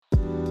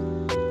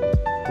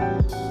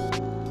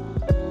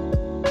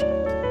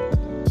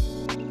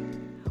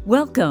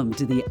Welcome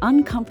to the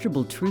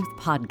Uncomfortable Truth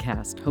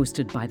podcast,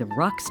 hosted by the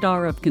rock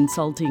star of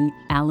consulting,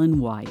 Alan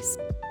Weiss.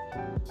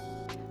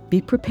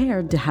 Be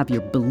prepared to have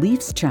your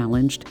beliefs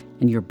challenged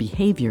and your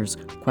behaviors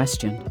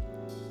questioned.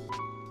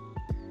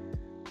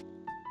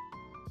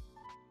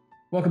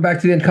 Welcome back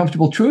to The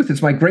Uncomfortable Truth.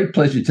 It's my great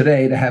pleasure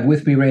today to have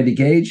with me Randy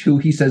Gage, who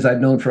he says I've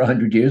known for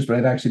 100 years, but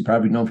I've actually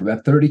probably known for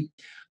about 30.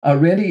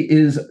 Randy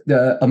is,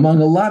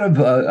 among a lot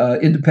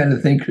of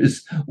independent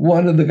thinkers,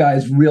 one of the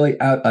guys really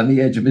out on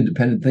the edge of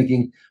independent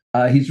thinking.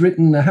 He's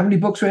written how many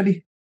books,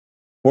 Randy?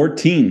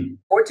 14.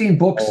 14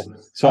 books. Oh,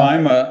 so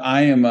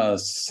I am a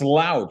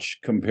slouch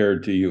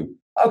compared to you.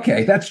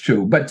 Okay, that's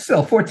true, but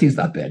still, 14 is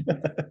not bad.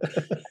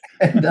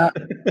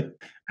 And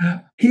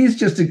he's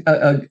just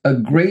a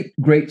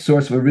great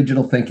source of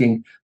original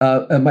thinking.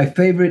 My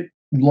favorite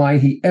line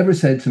he ever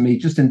said to me,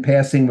 just in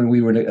passing when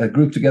we were in a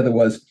group together,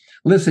 was,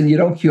 "Listen, you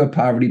don't cure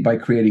poverty by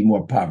creating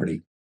more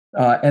poverty."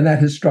 And that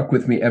has struck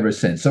with me ever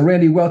since. So,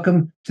 Randy,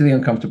 welcome to The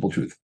Uncomfortable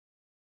Truth.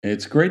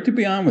 It's great to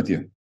be on with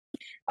you.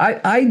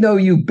 I know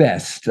you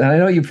best, and I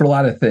know you for a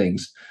lot of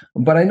things,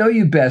 but I know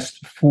you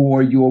best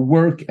for your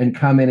work and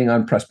commenting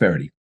on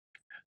prosperity.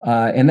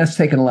 And that's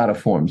taken a lot of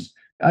forms.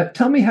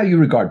 Tell me how you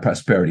regard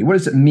prosperity. What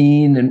does it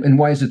mean, and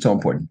why is it so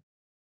important?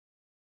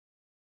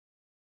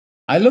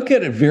 I look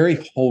at it very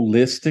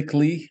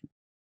holistically.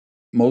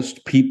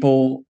 Most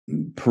people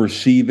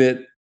perceive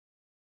it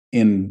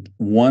in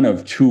one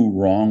of two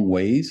wrong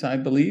ways, I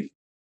believe.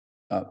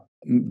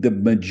 The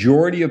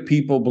majority of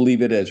people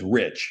believe it as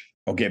rich.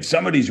 Okay, if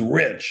somebody's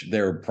rich,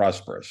 they're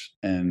prosperous.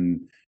 And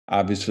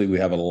obviously, we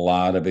have a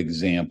lot of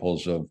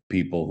examples of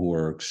people who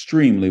are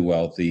extremely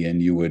wealthy,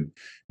 and you would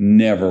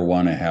never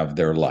want to have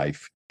their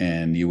life.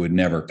 And you would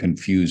never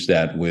confuse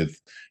that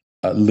with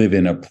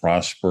living a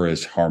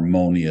prosperous,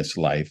 harmonious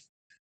life.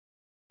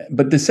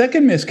 But the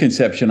second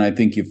misconception I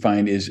think you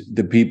find is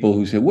the people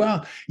who say,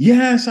 well,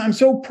 yes, I'm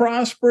so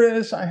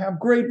prosperous. I have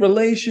great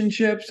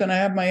relationships and I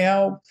have my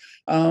health.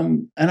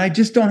 And I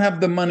just don't have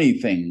the money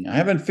thing. I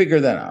haven't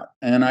figured that out.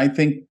 And I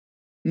think,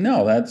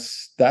 no,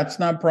 that's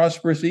not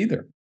prosperous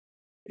either.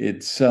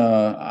 It's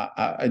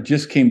I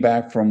just came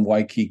back from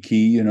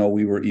Waikiki.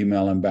 We were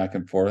emailing back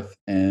and forth,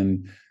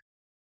 and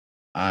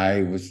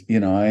I was,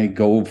 I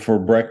go for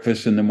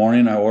breakfast in the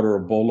morning. I order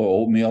a bowl of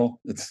oatmeal.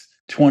 It's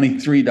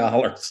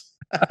 $23.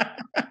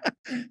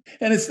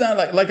 And it's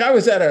not like I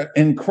was at an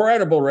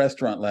incredible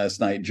restaurant last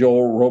night,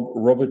 Joel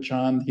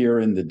Robuchon here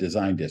in the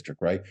Design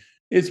District, right?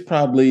 It's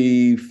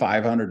probably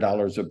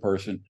 $500 a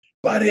person,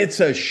 but it's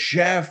a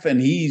chef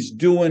and he's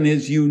doing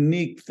his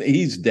unique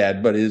he's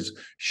dead, but his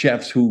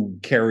chefs who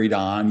carried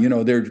on,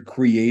 they're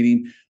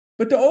creating.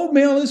 But the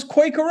oatmeal is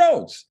Quaker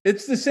Oats.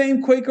 It's the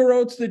same Quaker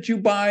Oats that you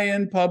buy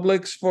in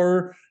Publix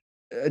for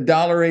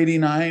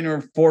 $1.89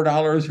 or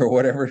 $4 or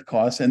whatever it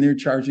costs, and they're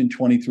charging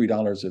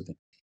 $23 a thing.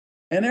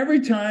 And every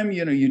time,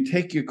 you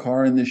take your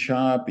car in the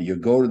shop, you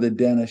go to the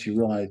dentist, you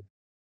realize,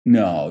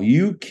 no,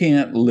 you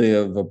can't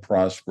live a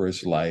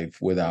prosperous life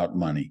without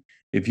money.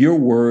 If you're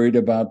worried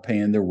about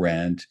paying the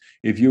rent,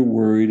 if you're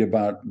worried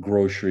about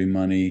grocery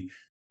money,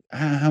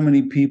 how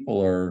many people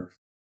are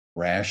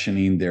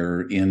rationing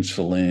their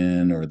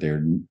insulin or their,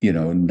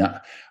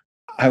 not.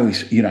 I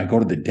always, I go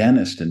to the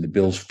dentist and the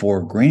bill's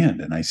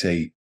 $4,000. And I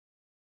say,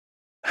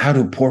 how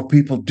do poor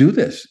people do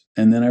this?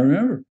 And then I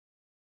remember,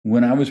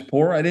 when I was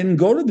poor, I didn't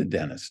go to the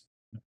dentist.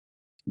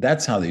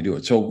 That's how they do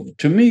it. So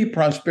to me,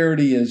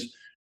 prosperity is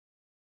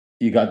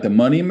you got the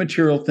money and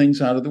material things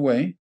out of the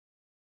way.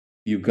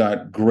 You've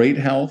got great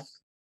health.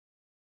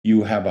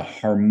 You have a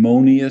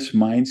harmonious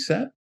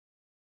mindset.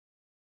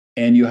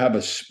 And you have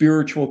a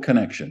spiritual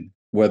connection,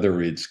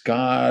 whether it's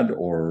God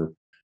or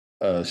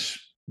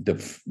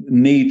the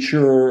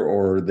nature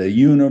or the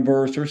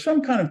universe or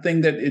some kind of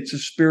thing that it's a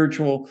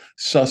spiritual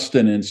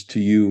sustenance to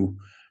you.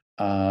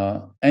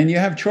 And you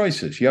have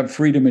choices. You have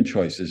freedom and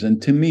choices.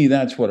 And to me,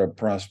 that's what a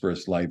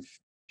prosperous life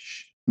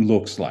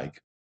looks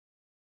like.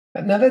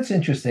 Now, that's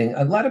interesting.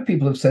 A lot of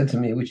people have said to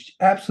me, which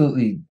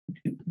absolutely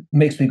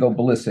makes me go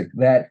ballistic,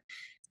 that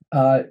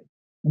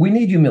we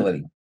need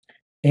humility.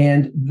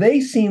 And they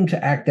seem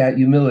to act out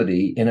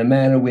humility in a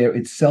manner where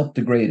it's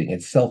self-degrading,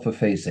 it's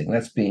self-effacing.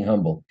 That's being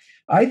humble.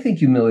 I think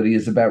humility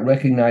is about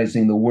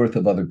recognizing the worth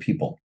of other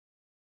people.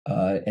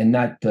 And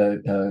not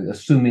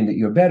assuming that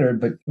you're better,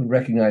 but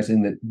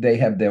recognizing that they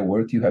have their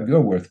worth, you have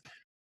your worth.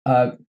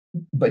 But,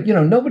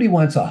 nobody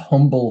wants a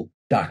humble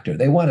doctor.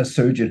 They want a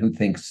surgeon who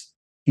thinks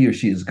he or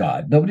she is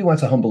God. Nobody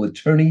wants a humble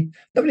attorney.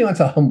 Nobody wants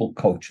a humble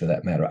coach, for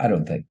that matter, I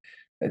don't think.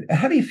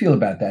 How do you feel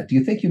about that? Do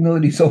you think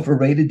humility is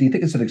overrated? Do you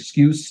think it's an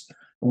excuse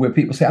where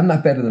people say, I'm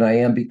not better than I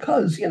am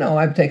because,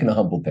 I've taken a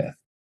humble path?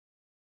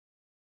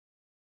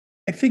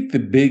 I think the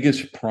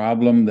biggest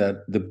problem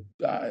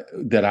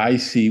that I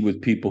see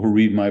with people who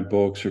read my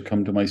books or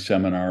come to my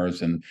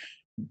seminars and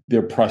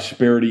their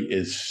prosperity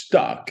is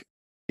stuck,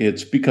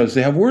 it's because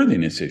they have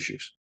worthiness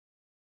issues.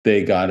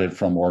 They got it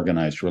from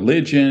organized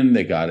religion.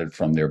 They got it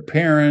from their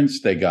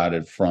parents. They got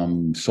it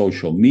from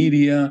social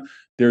media.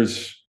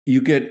 There's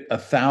you get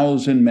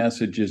 1,000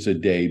 messages a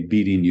day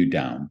beating you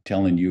down,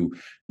 telling you,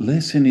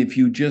 listen, if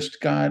you just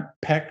got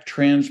pec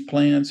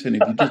transplants and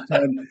if you just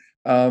had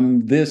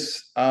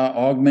this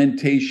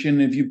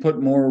augmentation, if you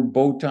put more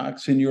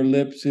Botox in your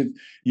lips, if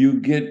you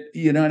get,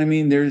 you know what I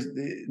mean? There's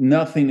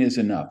nothing is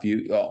enough.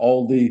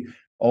 All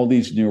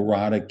these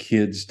neurotic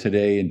kids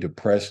today and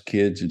depressed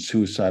kids and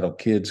suicidal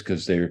kids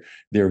because their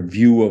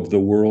view of the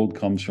world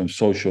comes from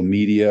social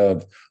media,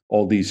 of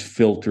all these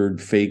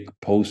filtered fake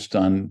posts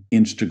on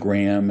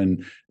Instagram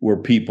and where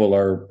people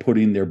are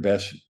putting their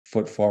best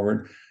foot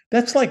forward.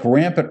 That's like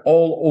rampant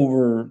all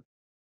over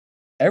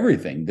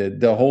everything.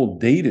 The whole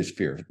data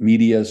sphere,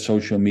 media,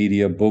 social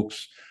media,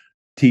 books,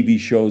 TV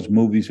shows,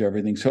 movies,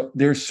 everything. So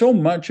there's so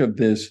much of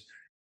this,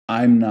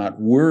 I'm not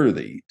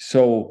worthy.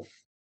 So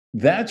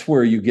that's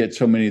where you get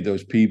so many of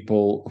those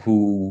people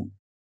who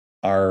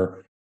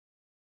are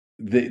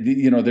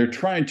they're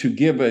trying to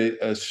give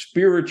a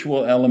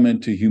spiritual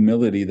element to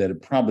humility that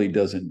it probably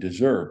doesn't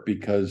deserve,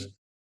 because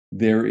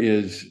there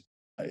is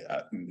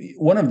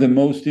one of the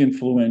most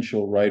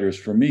influential writers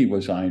for me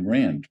was Ayn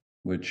Rand,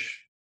 which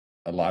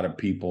a lot of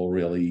people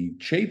really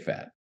chafe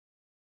at.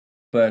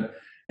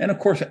 And of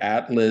course,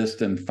 Atlas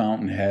and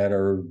Fountainhead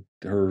are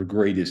her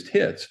greatest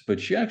hits, but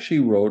she actually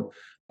wrote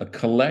a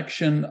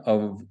collection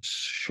of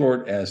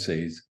short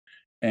essays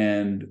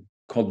and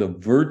called The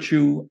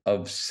Virtue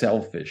of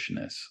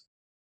Selfishness.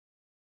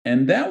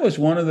 And that was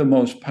one of the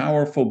most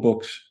powerful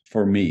books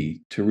for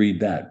me to read,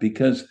 that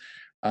because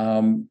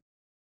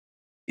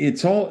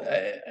it's all,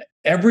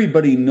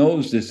 everybody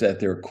knows this at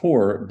their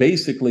core,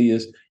 basically,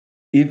 is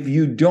if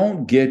you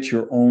don't get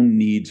your own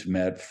needs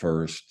met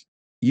first,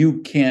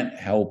 you can't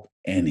help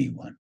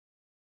anyone.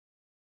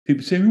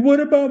 People say,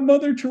 what about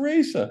Mother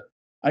Teresa?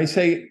 I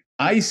say,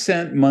 I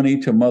sent money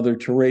to Mother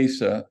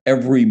Teresa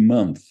every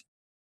month.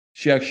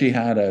 She actually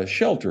had a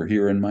shelter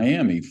here in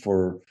Miami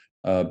for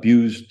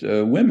abused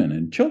women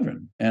and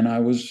children, and I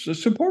was a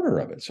supporter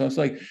of it. So it's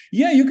like,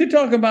 yeah, you could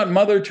talk about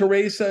Mother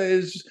Teresa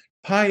is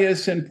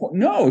pious and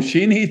no,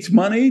 she needs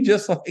money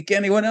just like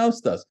anyone else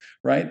does,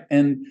 right?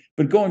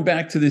 But going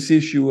back to this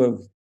issue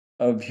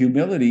of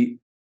humility,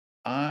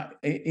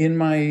 in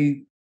my,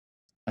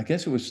 I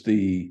guess it was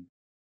the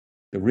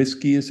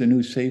Risky is a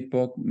New Safe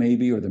book,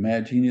 maybe, or The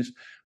Mad Genius.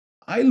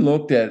 I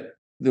looked at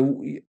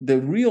the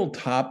real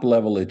top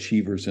level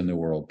achievers in the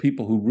world,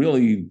 people who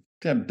really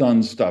have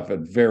done stuff at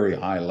very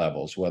high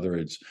levels, whether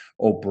it's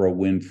Oprah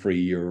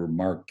Winfrey or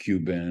Mark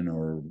Cuban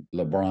or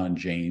LeBron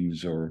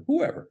James or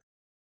whoever.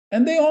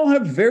 And they all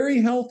have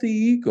very healthy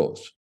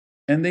egos,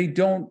 and they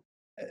don't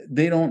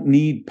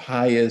need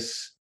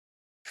pious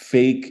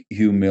fake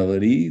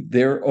humility.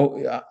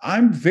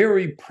 I'm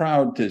very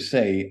proud to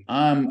say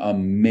I'm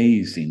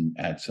amazing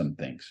at some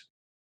things.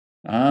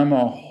 I'm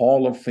a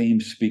Hall of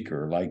Fame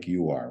speaker like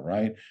you are,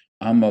 right?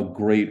 I'm a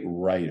great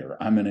writer.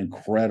 I'm an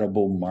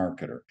incredible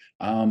marketer.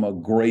 I'm a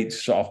great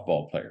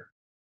softball player.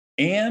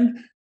 And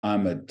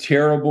I'm a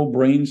terrible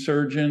brain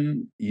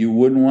surgeon. You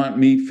wouldn't want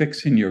me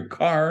fixing your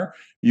car.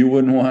 You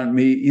wouldn't want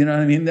me, you know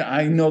what I mean?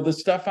 I know the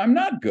stuff I'm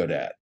not good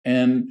at.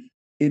 And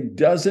it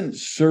doesn't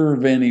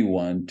serve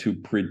anyone to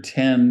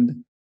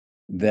pretend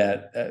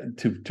that,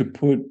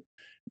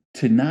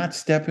 to not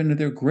step into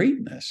their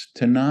greatness,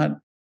 to not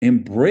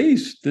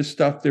embrace the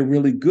stuff they're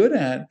really good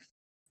at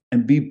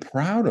and be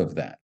proud of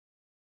that.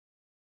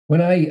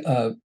 When I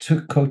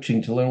took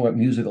coaching to learn what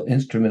musical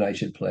instrument I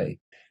should play,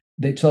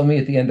 they told me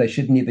at the end I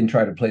shouldn't even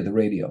try to play the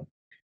radio.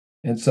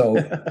 And so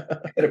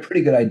I had a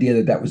pretty good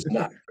idea that was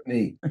not for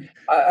me.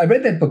 I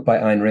read that book by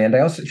Ayn Rand.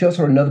 She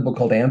also wrote another book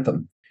called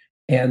Anthem.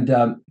 And,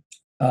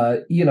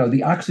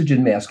 the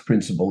oxygen mask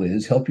principle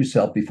is help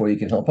yourself before you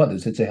can help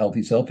others. It's a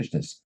healthy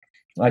selfishness.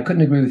 I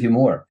couldn't agree with you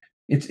more.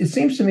 It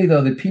seems to me,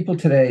 though, that people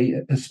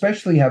today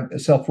especially have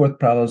self-worth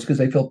problems because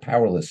they feel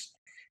powerless.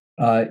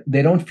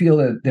 They don't feel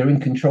that they're in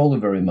control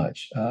of very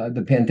much.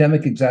 The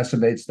pandemic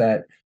exacerbates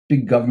that.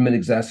 Big government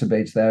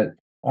exacerbates that.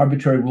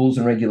 Arbitrary rules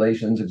and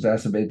regulations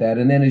exacerbate that.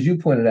 And then, as you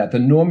pointed out, the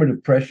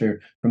normative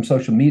pressure from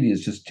social media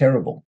is just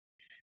terrible.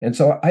 And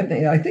so I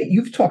think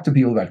you've talked to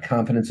people about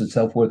confidence and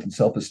self-worth and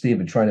self-esteem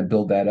and trying to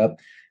build that up.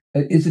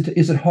 Is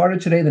it harder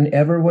today than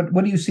ever? What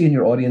do you see in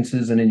your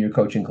audiences and in your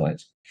coaching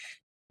clients?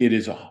 It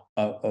is a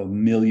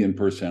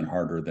 1,000,000%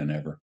 harder than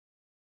ever.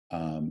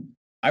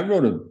 I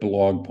wrote a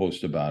blog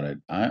post about it.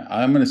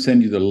 I'm going to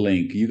send you the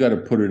link. You got to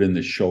put it in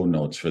the show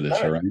notes for this,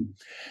 all right?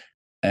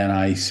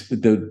 And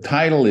the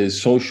title is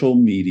Social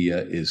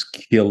Media is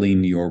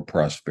Killing Your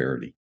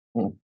Prosperity.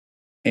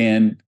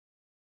 And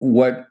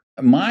what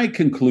my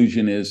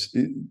conclusion is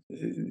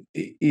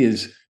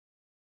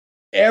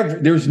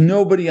there's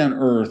nobody on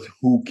earth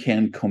who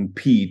can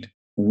compete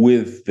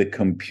with the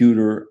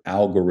computer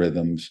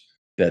algorithms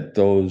that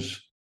those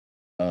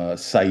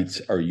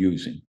sites are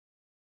using,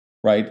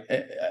 right?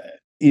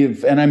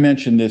 And I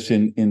mentioned this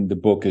in the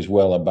book as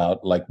well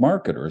about like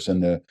marketers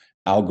and the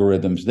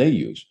algorithms they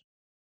use.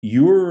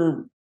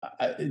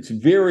 It's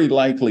very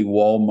likely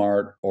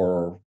Walmart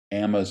or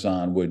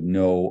Amazon would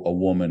know a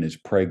woman is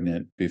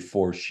pregnant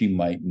before she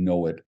might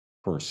know it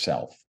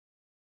herself,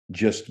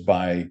 just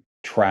by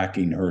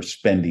tracking her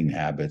spending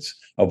habits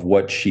of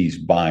what she's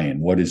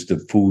buying, what is the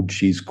food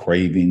she's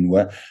craving,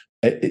 what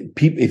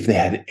people, if they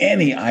had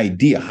any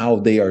idea how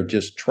they are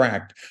just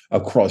tracked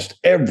across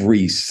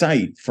every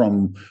site,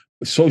 from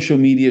social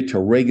media to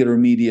regular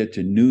media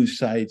to news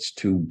sites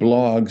to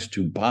blogs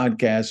to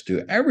podcasts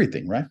to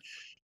everything, right?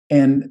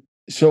 And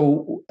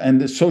so,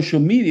 and the social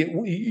media,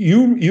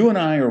 you and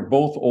I are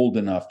both old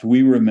enough to,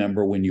 we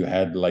remember when you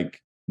had like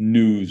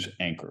news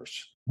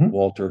anchors,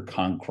 Walter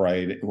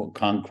Cronkite,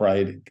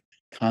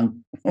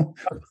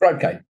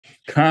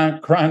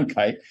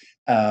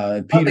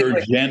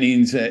 Peter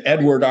Jennings,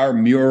 Edward R.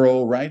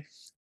 Murrow, right?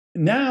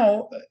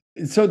 Now,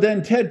 so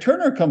then Ted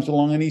Turner comes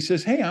along and he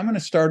says, hey, I'm going to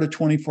start a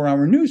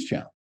 24-hour news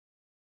channel.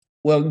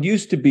 Well, it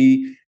used to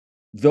be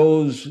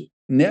those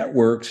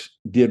networks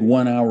did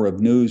 1 hour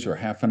of news or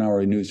half an hour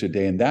of news a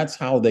day, and that's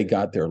how they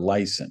got their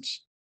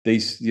license. They,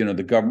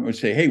 the government would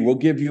say, hey, we'll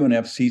give you an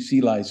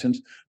FCC license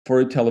for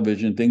a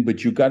television thing,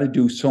 but you got to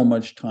do so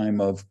much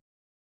time of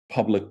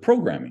public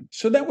programming.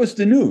 So that was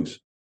the news.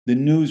 The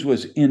news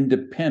was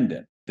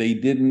independent. They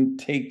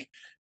didn't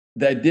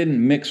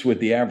mix with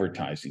the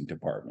advertising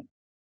department.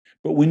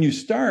 But when you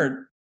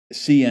start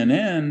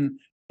CNN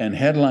and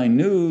Headline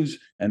News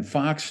and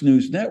Fox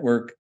News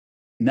Network,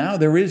 now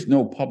there is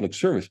no public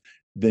service.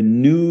 The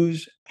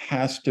news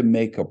has to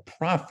make a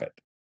profit.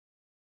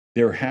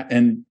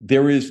 And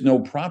there is no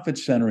profit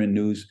center in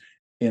news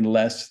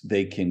unless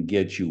they can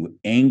get you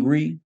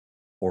angry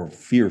or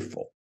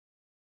fearful.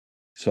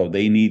 So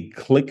they need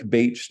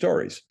clickbait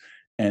stories.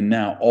 And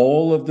now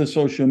all of the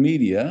social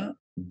media,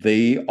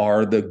 they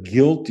are the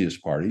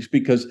guiltiest parties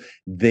because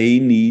they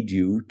need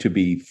you to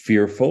be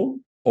fearful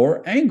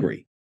or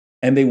angry.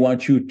 And they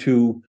want you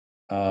to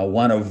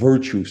want a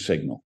virtue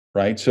signal,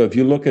 right? So if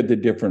you look at the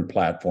different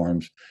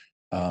platforms,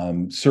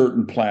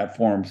 certain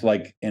platforms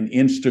like an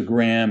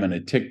Instagram and a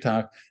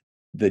TikTok,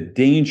 the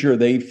danger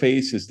they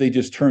face is they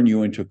just turn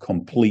you into a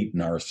complete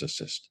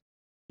narcissist.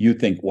 You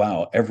think,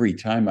 wow, every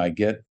time I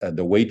get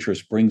the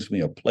waitress brings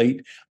me a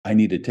plate, I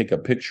need to take a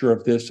picture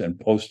of this and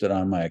post it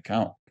on my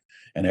account.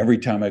 And every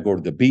time I go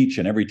to the beach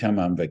and every time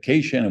I'm on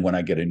vacation and when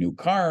I get a new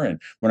car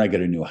and when I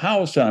get a new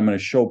house, I'm going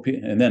to show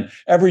people. And then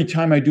every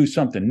time I do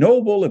something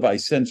noble, if I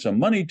send some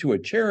money to a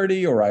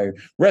charity or I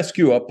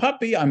rescue a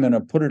puppy, I'm going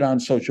to put it on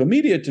social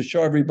media to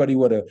show everybody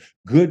what a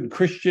good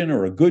Christian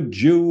or a good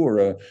Jew or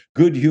a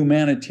good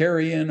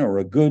humanitarian or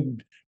a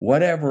good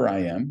whatever I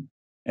am.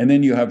 And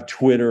then you have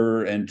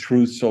Twitter and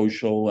Truth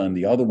Social and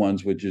the other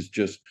ones, which is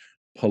just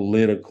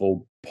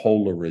political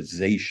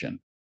polarization.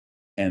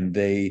 And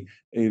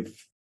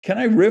can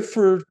I riff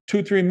for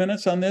 2-3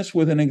 minutes on this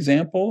with an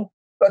example?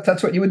 But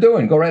that's what you were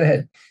doing. Go right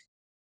ahead.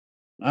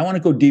 I want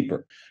to go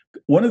deeper.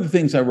 One of the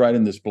things I write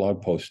in this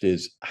blog post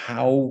is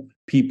how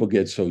people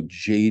get so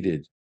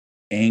jaded,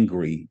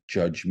 angry,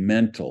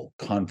 judgmental,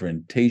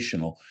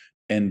 confrontational.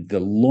 And the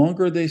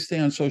longer they stay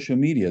on social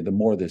media, the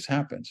more this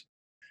happens.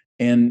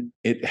 And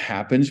it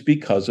happens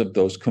because of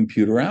those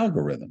computer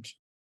algorithms.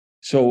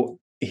 So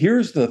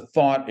here's the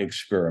thought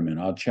experiment.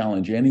 I'll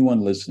challenge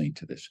anyone listening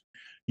to this.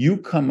 You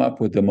come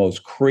up with the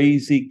most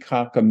crazy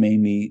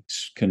cockamamie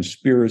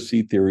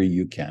conspiracy theory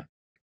you can,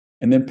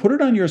 and then put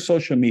it on your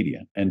social media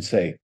and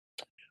say,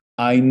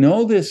 I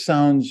know this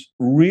sounds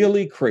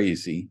really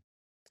crazy,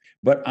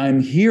 but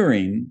I'm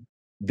hearing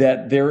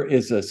that there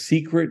is a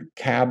secret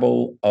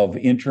cabal of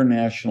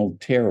international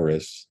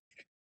terrorists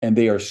and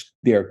they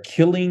are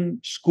killing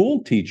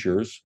school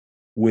teachers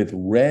with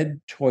red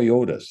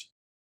Toyotas.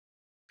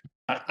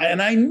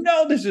 And I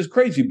know this is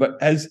crazy,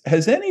 but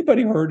has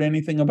anybody heard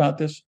anything about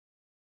this?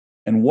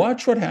 And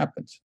watch what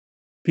happens.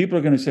 People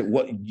are going to say,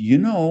 well,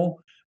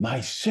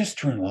 my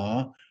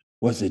sister-in-law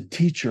was a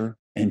teacher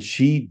and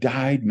she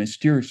died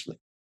mysteriously.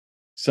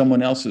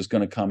 Someone else is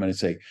going to come in and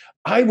say,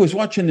 I was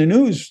watching the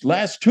news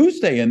last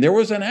Tuesday and there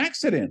was an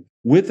accident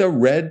with a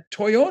red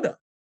Toyota.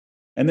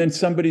 And then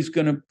somebody's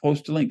going to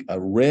post a link, a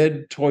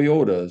red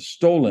Toyota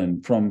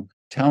stolen from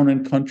Town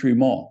and Country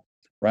Mall,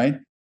 right?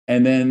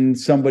 And then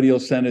somebody will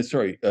send a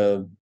story.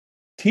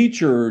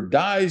 Teacher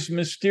dies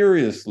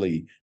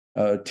mysteriously.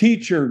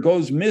 Teacher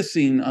goes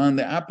missing on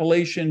the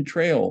Appalachian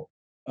Trail.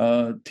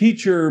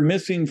 Teacher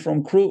missing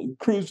from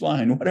cruise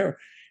line, whatever.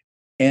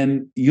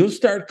 And you'll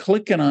start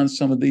clicking on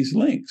some of these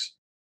links.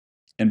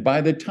 And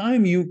by the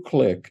time you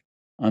click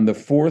on the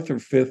fourth or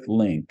fifth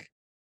link,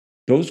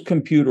 those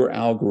computer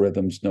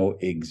algorithms know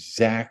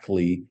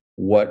exactly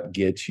what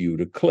gets you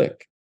to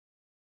click.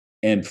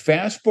 And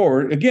fast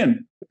forward,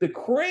 again, the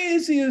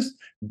craziest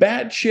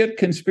batshit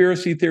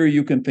conspiracy theory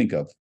you can think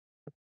of.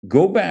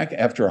 Go back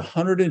after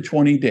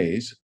 120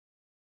 days,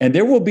 and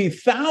there will be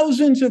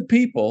thousands of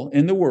people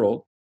in the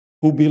world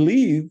who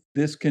believe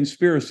this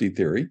conspiracy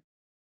theory,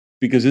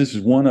 because this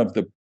is one of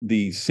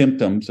the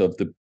symptoms of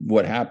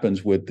what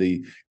happens with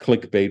the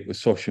clickbait with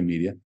social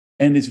media.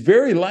 And it's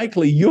very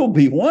likely you'll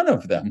be one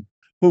of them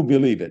who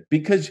believe it,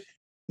 because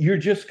you're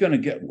just going to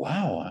get,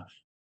 wow,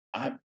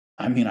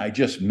 I mean, I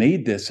just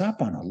made this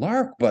up on a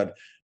lark, but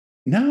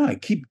now I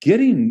keep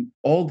getting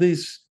all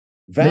this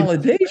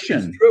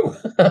validation. True.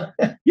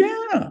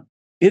 Yeah.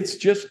 it's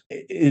just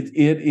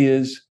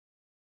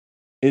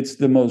it's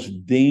the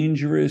most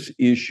dangerous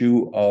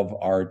issue of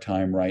our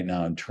time right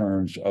now in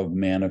terms of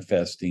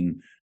manifesting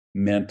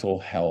mental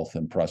health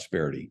and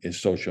prosperity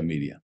is social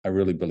media. I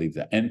really believe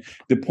that. And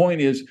the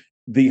point is,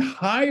 the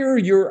higher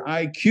your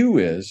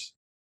IQ is,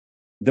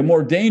 the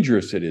more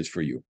dangerous it is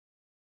for you,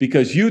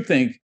 because you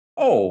think,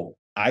 oh,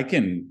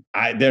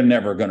 they're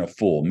never going to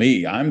fool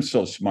me. I'm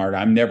so smart.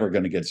 I'm never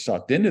going to get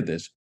sucked into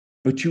this.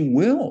 But you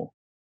will,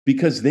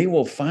 because they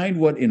will find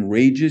what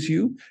enrages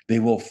you. They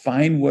will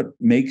find what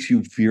makes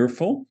you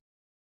fearful.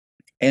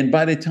 And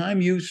by the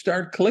time you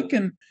start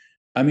clicking,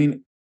 I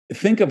mean,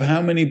 think of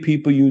how many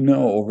people you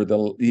know over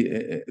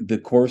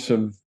the course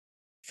of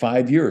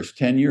 5 years,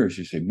 10 years.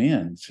 You say,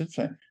 man,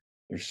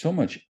 they're so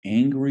much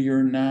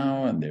angrier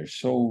now, and they're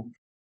so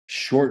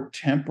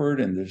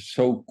short-tempered, and they're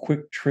so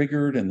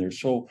quick-triggered, and they're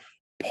so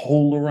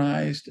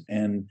polarized.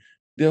 And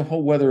the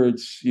whole, whether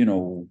it's,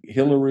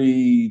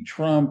 Hillary,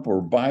 Trump,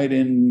 or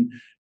Biden,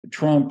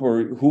 Trump,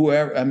 or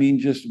whoever, I mean,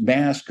 just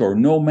mask or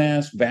no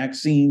mask,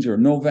 vaccines or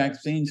no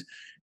vaccines,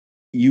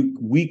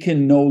 we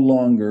can no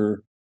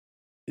longer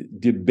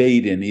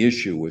debate an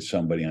issue with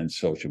somebody on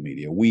social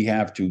media. We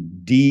have to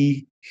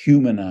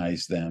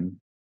dehumanize them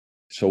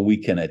so we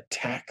can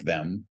attack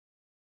them,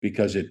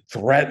 because it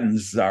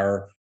threatens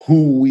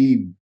who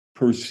we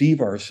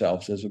perceive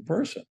ourselves as a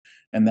person.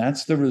 And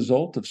that's the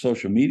result of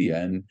social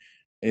media. And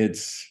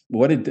it's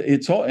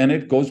all, and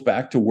it goes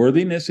back to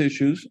worthiness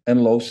issues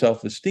and low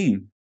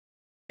self-esteem.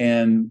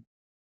 And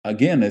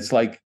again, it's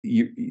like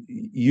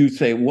you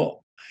say,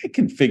 well, I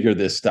can figure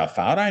this stuff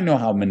out. I know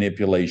how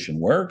manipulation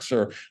works.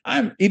 Or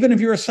even if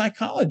you're a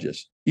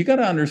psychologist, you got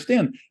to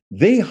understand,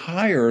 they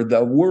hire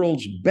the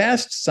world's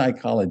best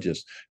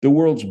psychologists, the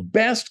world's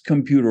best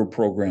computer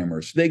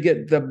programmers. They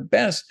get the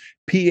best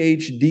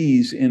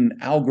PhDs in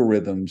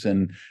algorithms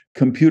and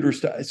computer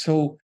stuff.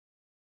 So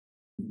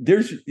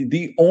there's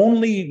the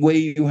only way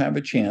you have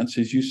a chance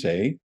is you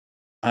say,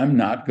 I'm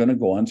not going to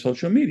go on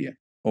social media,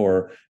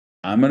 or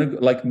I'm going to,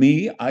 like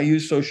me, I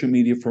use social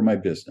media for my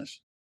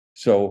business.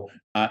 So,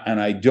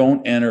 and I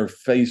don't enter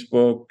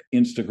Facebook,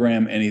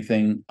 Instagram,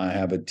 anything. I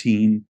have a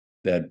team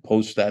that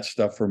posts that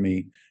stuff for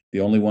me. The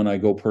only one I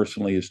go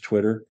personally is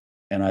Twitter.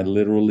 And I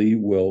literally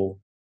will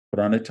put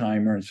on a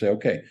timer and say,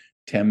 okay,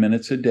 10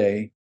 minutes a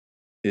day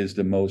is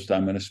the most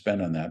I'm going to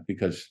spend on that.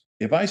 Because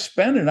if I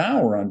spend an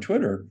hour on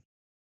Twitter,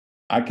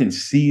 I can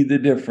see the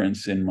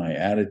difference in my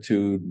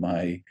attitude,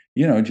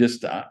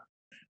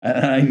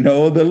 and I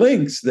know the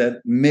links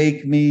that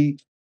make me,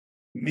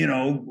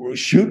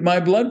 shoot my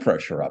blood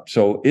pressure up.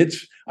 So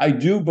I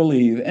do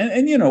believe,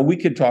 and we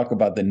could talk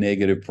about the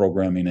negative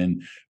programming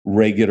in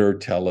regular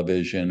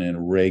television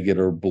and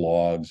regular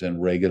blogs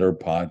and regular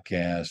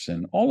podcasts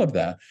and all of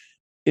that.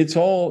 It's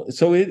all,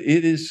 so it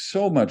is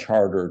so much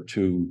harder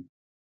to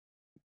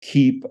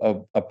keep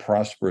a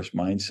prosperous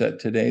mindset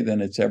today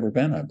than it's ever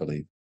been, I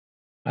believe.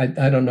 I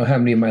don't know how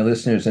many of my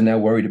listeners are now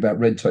worried about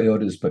red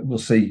Toyotas, but we'll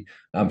see.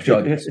 I'm sure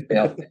I'll get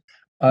out.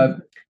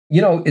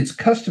 It's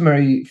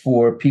customary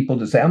for people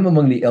to say, I'm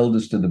among the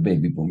eldest of the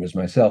baby boomers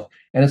myself,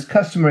 and it's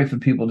customary for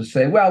people to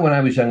say, well, when I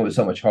was young, it was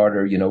so much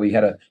harder. We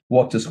had to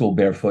walk to school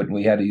barefoot, and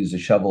we had to use a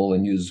shovel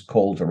and use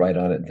coal to write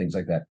on it and things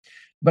like that.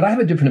 But I have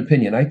a different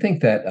opinion. I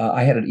think that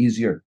I had it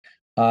easier.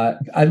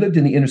 I lived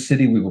in the inner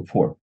city. We were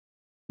poor.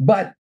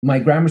 But my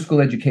grammar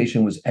school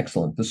education was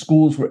excellent. The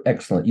schools were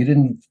excellent. You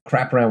didn't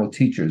crap around with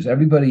teachers.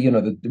 Everybody,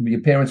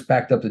 your parents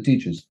backed up the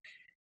teachers,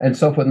 and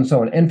so forth and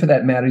so on. And for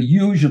that matter,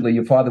 usually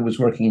your father was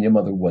working and your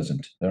mother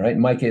wasn't. All right. In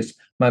my case,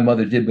 my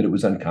mother did, but it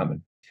was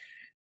uncommon.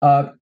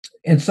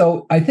 And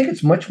so I think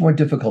it's much more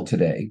difficult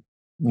today,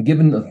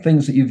 given the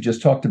things that you've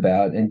just talked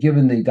about and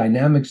given the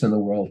dynamics in the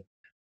world,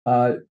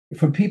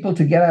 for people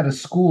to get out of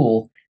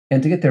school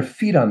and to get their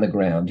feet on the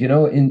ground.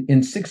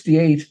 In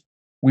 68,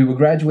 we were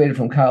graduated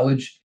from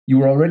college. You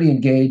were already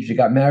engaged. You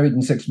got married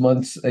in 6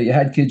 months. You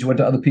had kids. You went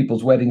to other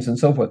people's weddings and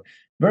so forth.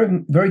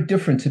 Very, very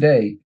different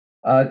today.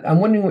 I'm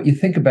wondering what you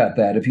think about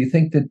that. If you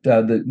think that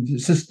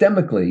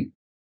systemically,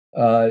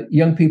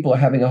 young people are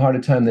having a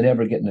harder time than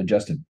ever getting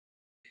adjusted.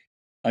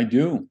 I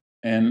do.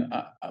 And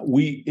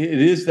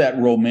it is that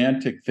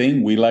romantic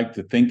thing. We like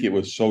to think it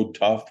was so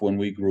tough when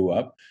we grew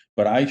up,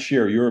 but I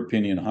share your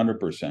opinion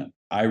 100%.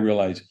 I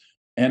realize,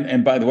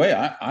 and by the way,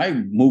 I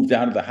moved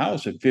out of the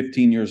house at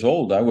 15 years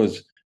old. I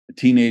was a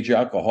teenage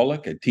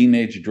alcoholic, a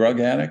teenage drug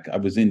addict. I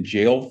was in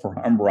jail for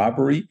armed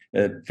robbery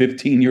at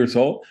 15 years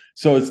old.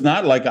 So it's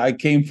not like I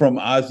came from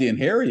Ozzie and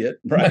Harriet,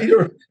 right?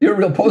 You're a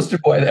real poster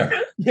boy there.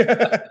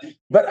 Yeah.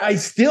 But I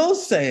still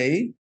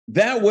say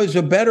that was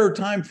a better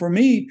time for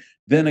me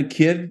than a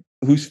kid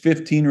who's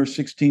 15 or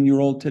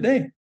 16-year-old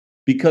today,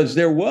 because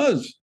there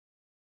was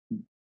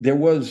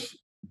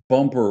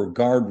bumper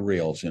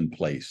guardrails in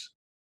place.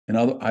 And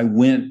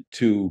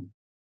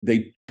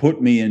they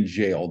put me in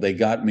jail. They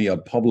got me a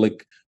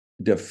public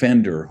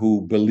defender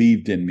who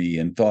believed in me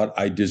and thought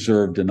I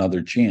deserved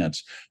another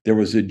chance. There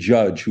was a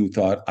judge who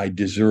thought I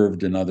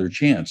deserved another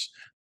chance.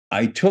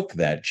 I took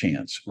that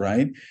chance,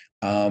 right?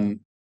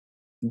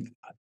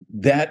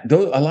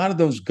 a lot of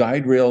those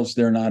guide rails,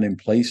 they're not in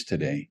place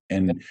today,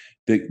 and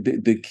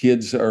the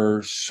kids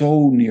are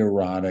so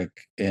neurotic.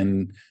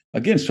 And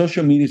again,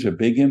 social media is a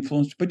big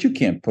influence, but you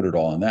can't put it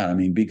all on that. I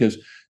mean, because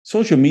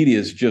social media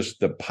is just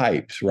the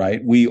pipes,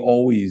 right?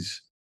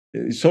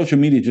 Social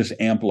media just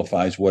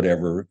amplifies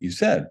whatever you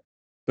said.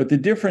 But the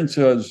difference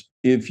is,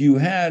 if you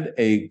had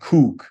a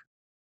kook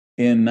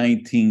in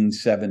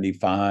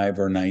 1975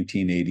 or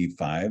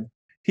 1985,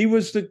 he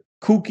was the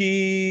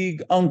kooky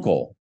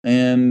uncle,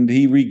 and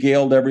he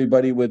regaled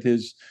everybody with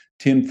his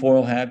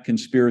tinfoil hat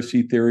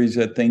conspiracy theories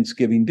at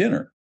Thanksgiving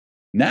dinner.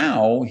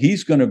 Now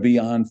he's going to be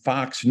on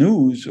Fox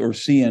News or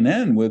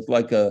CNN with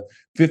like a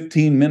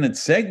 15-minute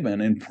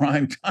segment in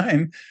prime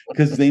time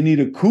because they need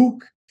a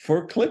kook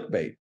for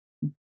clickbait.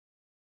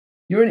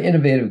 You're an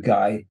innovative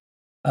guy.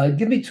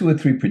 Give me 2 or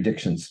 3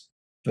 predictions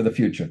for the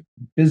future: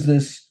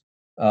 business,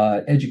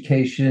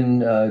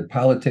 education,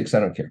 politics. I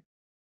don't care.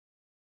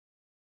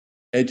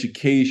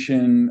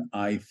 Education,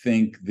 I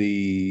think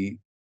the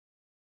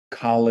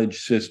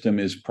college system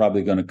is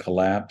probably going to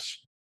collapse.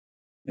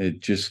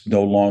 It just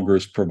no longer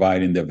is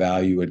providing the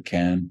value it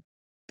can.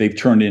 They've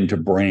turned into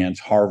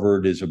brands.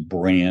 Harvard is a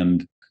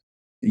brand.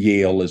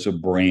 Yale is a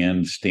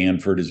brand.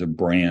 Stanford is a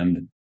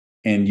brand.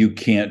 And you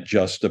can't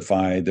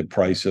justify the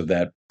price of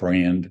that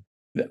brand.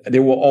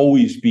 There will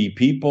always be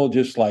people,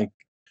 just like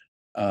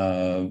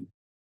Pharrell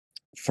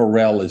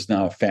is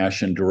now a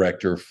fashion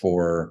director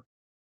for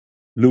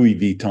Louis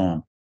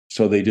Vuitton.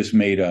 So they just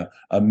made a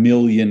 $1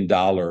 million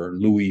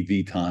Louis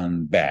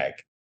Vuitton bag,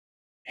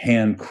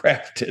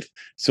 handcrafted.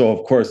 So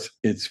of course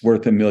it's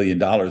worth $1 million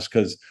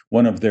because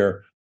one of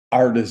their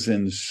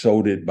artisans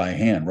sewed it by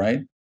hand,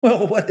 right?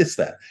 Well, what is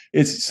that?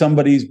 It's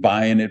somebody's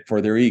buying it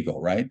for their ego,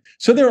 right?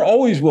 So there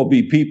always will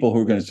be people who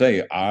are going to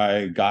say,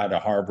 I got a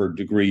Harvard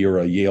degree or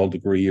a Yale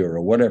degree or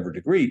a whatever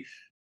degree,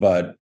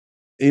 but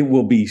it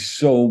will be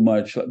so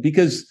much,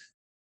 because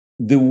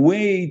the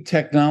way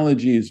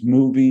technology is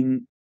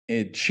moving,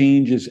 it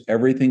changes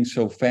everything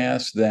so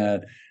fast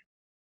that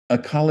a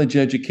college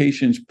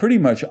education is pretty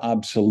much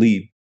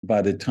obsolete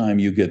by the time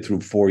you get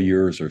through 4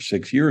 years or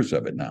 6 years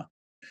of it now.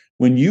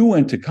 When you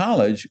went to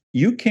college,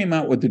 you came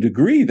out with a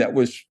degree that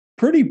was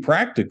pretty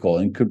practical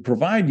and could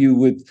provide you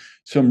with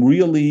some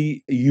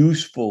really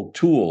useful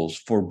tools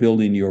for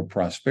building your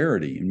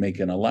prosperity and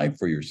making a life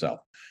for yourself.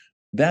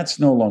 That's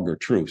no longer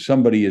true.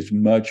 Somebody is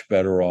much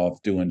better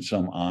off doing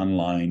some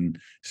online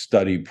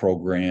study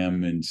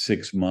program in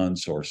 6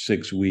 months or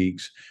 6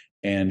 weeks.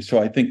 And so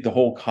I think the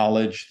whole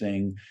college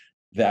thing,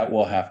 that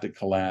will have to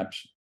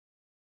collapse.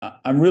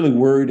 I'm really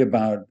worried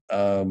about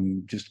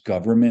just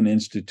government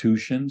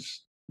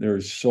institutions.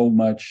 There's so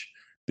much.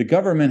 The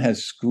government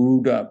has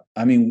screwed up.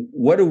 I mean,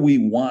 what do we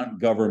want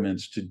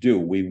governments to do?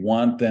 We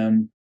want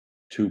them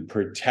to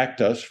protect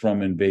us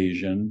from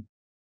invasion.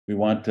 We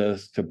want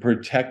us to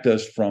protect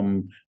us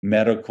from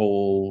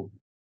medical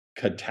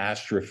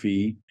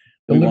catastrophe.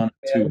 We want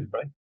to,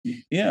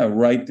 yeah,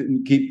 right,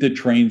 keep the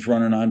trains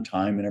running on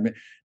time and everything.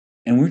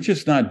 And we're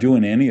just not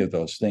doing any of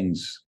those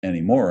things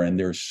anymore. And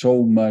there's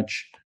so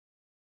much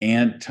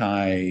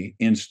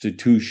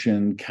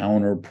anti-institution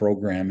counter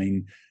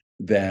programming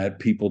that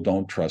people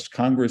don't trust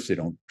Congress, they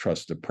don't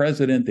trust the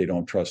president, they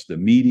don't trust the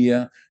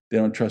media, they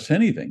don't trust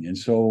anything. And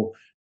so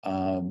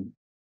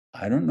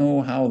I don't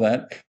know how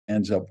that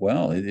ends up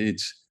well.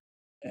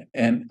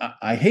 And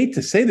I hate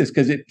to say this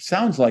because it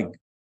sounds like,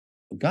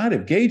 God,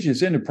 if Gage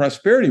is into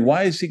prosperity,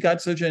 why has he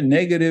got such a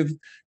negative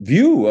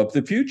view of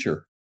the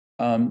future?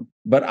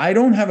 But I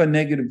don't have a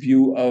negative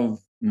view of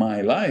my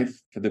life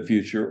for the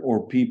future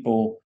or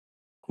people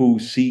who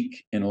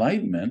seek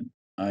enlightenment.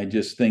 I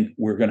just think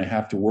we're going to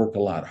have to work a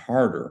lot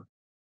harder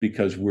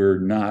because we're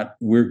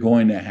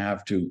going to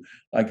have to,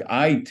 like,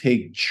 I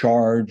take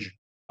charge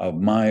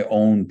of my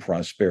own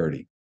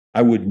prosperity.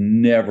 I would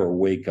never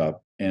wake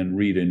up and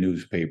read a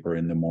newspaper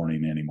in the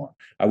morning anymore.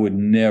 I would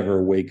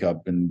never wake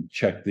up and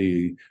check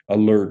the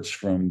alerts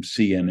from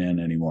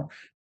CNN anymore.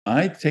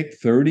 I take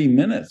 30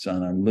 minutes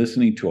and I'm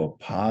listening to a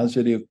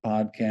positive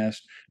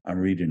podcast. I'm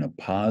reading a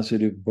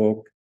positive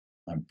book.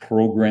 I'm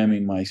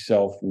programming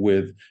myself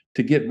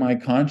to get my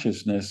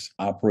consciousness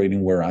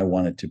operating where I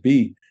want it to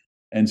be.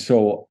 And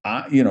so,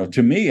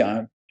 to me,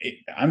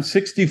 I'm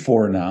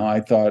 64 now.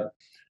 I thought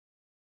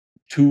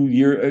 2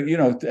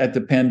 years, at the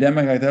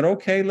pandemic, I thought,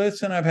 okay,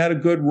 listen, I've had a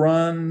good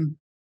run.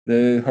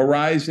 The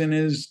horizon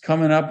is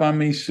coming up on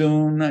me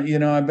soon.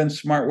 I've been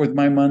smart with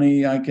my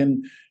money.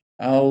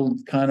 I'll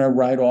kind of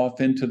ride off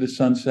into the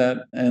sunset,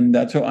 and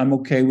I'm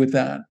okay with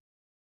that.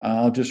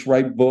 I'll just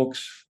write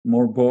books,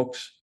 more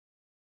books.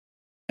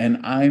 And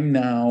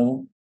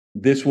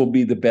this will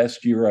be the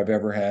best year I've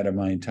ever had in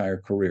my entire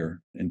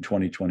career in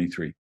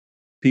 2023.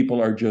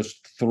 People are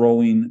just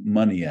throwing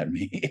money at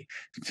me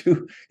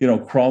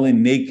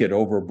crawling naked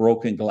over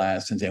broken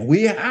glass and saying,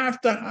 we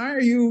have to hire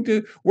you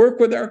to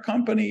work with our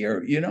company,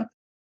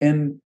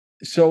 and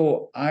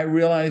so I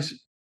realized,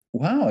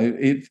 wow,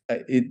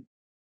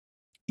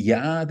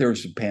 yeah,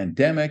 there's a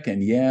pandemic,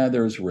 and yeah,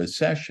 there's a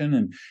recession,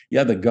 and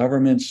yeah, the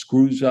government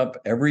screws up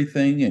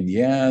everything, and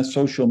yeah,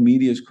 social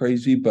media is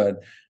crazy,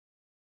 but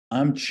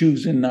I'm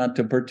choosing not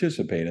to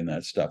participate in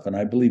that stuff. And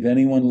I believe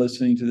anyone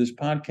listening to this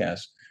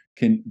podcast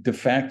can, the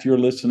fact you're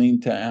listening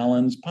to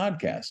Alan's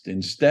podcast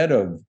instead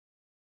of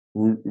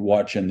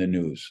watching the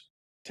news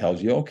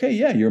tells you, okay,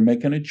 yeah, you're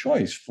making a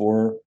choice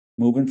for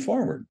moving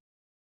forward.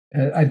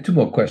 I have two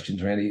more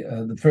questions, Randy.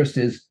 The first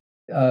is,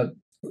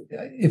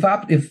 if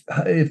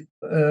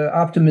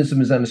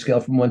optimism is on a scale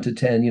from 1 to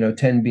 10,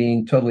 10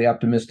 being totally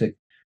optimistic,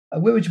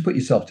 where would you put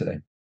yourself today?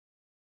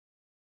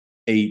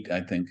 8,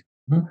 I think.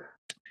 Mm-hmm.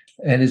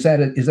 And is that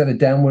a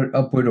downward,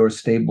 upward, or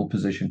stable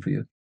position for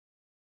you?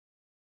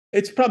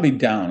 It's probably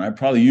down. I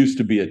probably used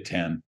to be a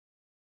 10.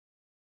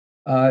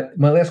 My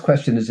last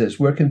question is this: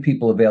 where can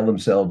people avail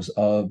themselves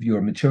of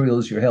your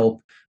materials, your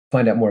help,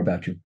 find out more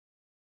about you?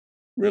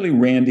 Really,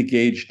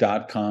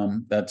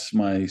 randygage.com. That's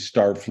my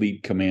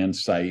Starfleet command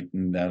site,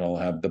 and that'll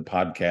have the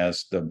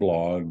podcast, the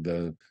blog,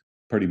 the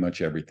pretty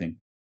much everything.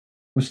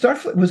 Was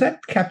that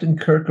Captain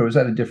Kirk, or was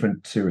that a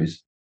different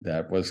series?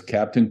 That was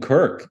Captain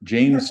Kirk,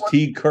 James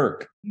T.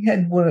 Kirk. He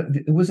had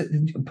one. Was it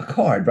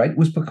Picard? Right?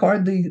 Was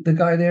Picard the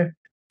guy there?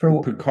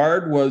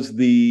 Picard was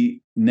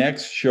the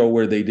next show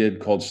where they did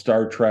called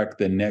Star Trek: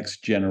 The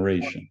Next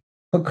Generation.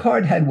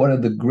 Picard had one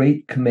of the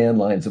great command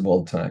lines of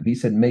all time. He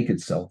said, "Make it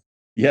so."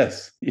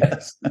 Yes.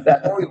 I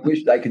only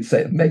wished I could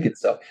say, "Make it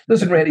so."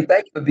 Listen, Randy,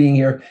 thank you for being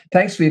here.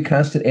 Thanks for your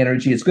constant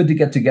energy. It's good to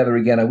get together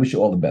again. I wish you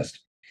all the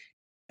best.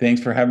 Thanks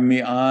for having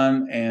me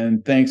on,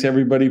 and thanks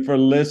everybody for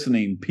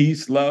listening.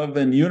 Peace, love,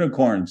 and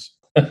unicorns.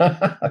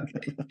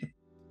 Okay.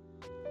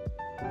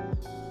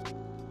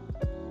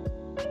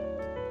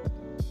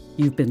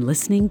 You've been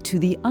listening to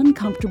The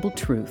Uncomfortable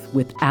Truth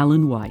with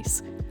Alan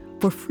Weiss.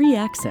 For free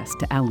access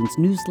to Alan's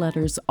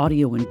newsletters,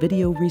 audio and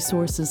video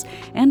resources,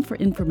 and for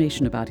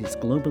information about his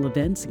global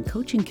events and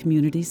coaching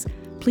communities,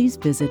 please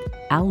visit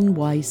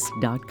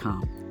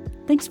alanweiss.com.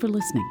 Thanks for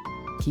listening.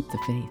 Keep the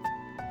faith.